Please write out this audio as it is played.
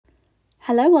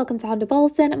Hello, welcome to Honda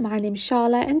Bolton. My name is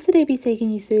Charlotte and today I'll be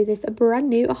taking you through this brand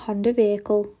new Honda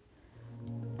vehicle.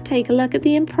 Take a look at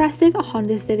the impressive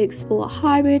Honda Civic Sport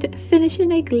Hybrid,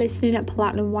 finishing a glistening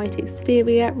platinum white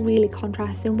exterior, really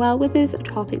contrasting well with those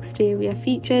top exterior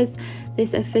features.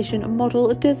 This efficient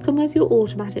model does come with your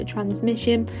automatic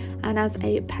transmission, and as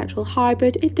a petrol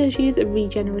hybrid it does use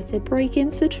regenerative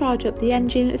braking to charge up the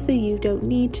engine so you don't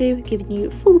need to, giving you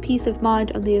full peace of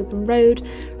mind on the open road,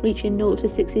 reaching 0 to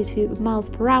 62 miles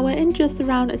per hour in just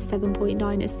around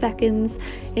 7.9 seconds.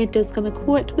 It does come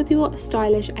equipped with your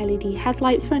stylish LED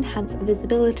headlights for enhanced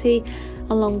visibility,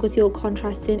 along with your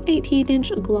contrasting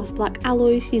 18-inch gloss black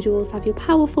alloys. You do also have your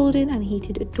power folding and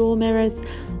heated door mirrors,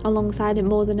 alongside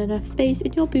more than enough space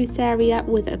in your boot area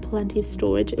with plenty of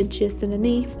storage just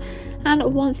underneath. And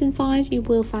once inside, you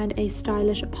will find a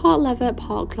stylish part leather,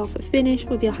 part cloth finish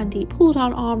with your handy pull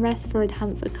down armrest for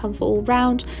enhanced comfort all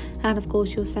round, and of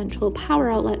course your central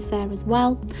power outlets there as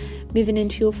well. Moving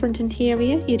into your front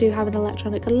interior, you do have an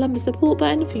electronic lumbar support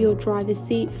button for your driver's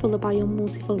seat, followed by your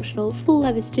multifunctional full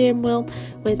leather steering wheel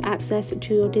with access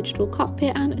to your digital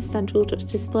cockpit and central touch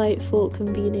display for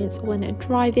convenience when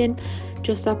driving.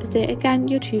 Just opposite, again,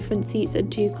 your two front seats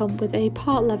do come with a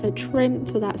part leather trim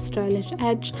for that stylish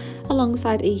edge,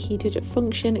 alongside a heated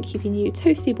function keeping you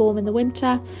toasty warm in the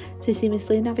winter. To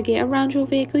seamlessly navigate around your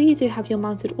vehicle, you do have your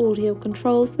mounted audio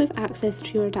controls with access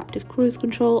to your adaptive cruise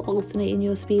control, alternating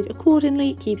your speed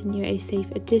accordingly, keeping you a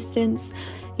safer distance.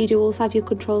 You do also have your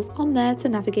controls on there to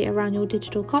navigate around your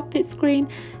digital cockpit screen,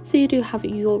 so you do have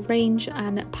your range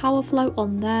and power flow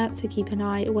on there to keep an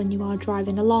eye when you are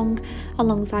driving along,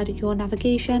 alongside your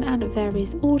navigation and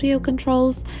various audio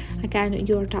controls. Again,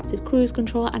 your adaptive cruise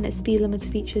control and speed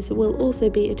limiter features will also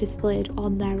be displayed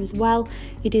on there as well.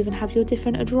 You do even have your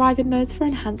different driving modes for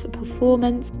enhanced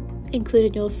performance,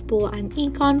 including your sport and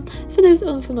econ. For those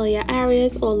unfamiliar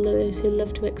areas or those who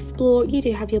love to explore, you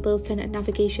do have your built-in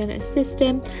navigation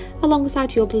system,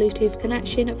 alongside your Bluetooth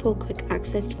connection for quick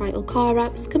access to vital car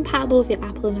apps compatible with your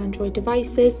Apple and Android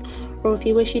devices, or if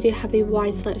you wish, you do have a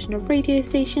wide selection of radio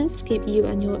stations to keep you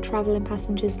and your travelling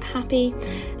passengers happy.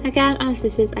 Again, as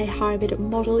this is a hybrid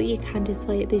model, you can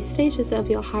display the status of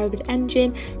your hybrid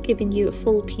engine, giving you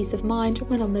full peace of mind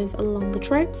when on those longer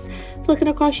trips. Flicking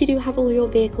across, you do have all your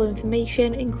vehicle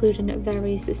information, including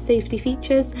various safety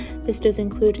features. This does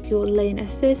include your lane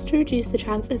assist to reduce the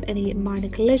chance of any minor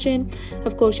collision.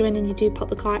 Of course, when you do pop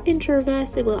the car into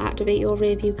reverse, it will activate your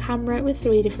rear view camera with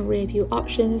 3 different rear view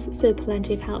options, so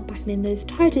plenty of help backing in those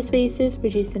tighter spaces,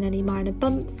 reducing any minor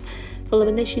bumps.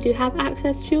 Following this, you do have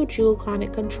access to your dual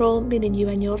climate control, meaning you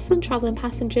and your front travelling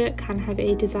passenger can have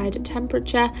a desired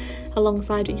temperature,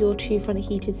 alongside your 2 front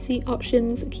heated seat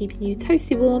options, keeping you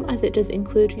toasty warm, as it does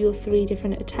include your 3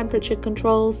 different temperature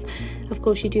controls. Of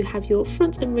course, you do have your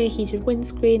front and rear heated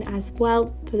windscreen as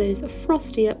well for those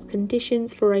frosty up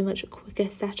conditions for a much quicker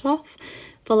set off.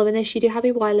 Following this, you do have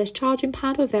a wireless charging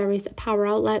pad with various power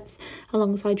outlets,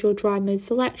 alongside your drive mode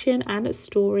selection and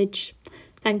storage.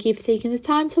 Thank you for taking the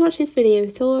time to watch this video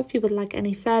at all. If you would like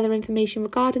any further information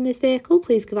regarding this vehicle,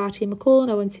 please give our team a call on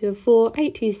 01204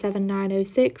 827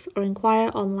 906 or inquire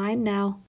online now.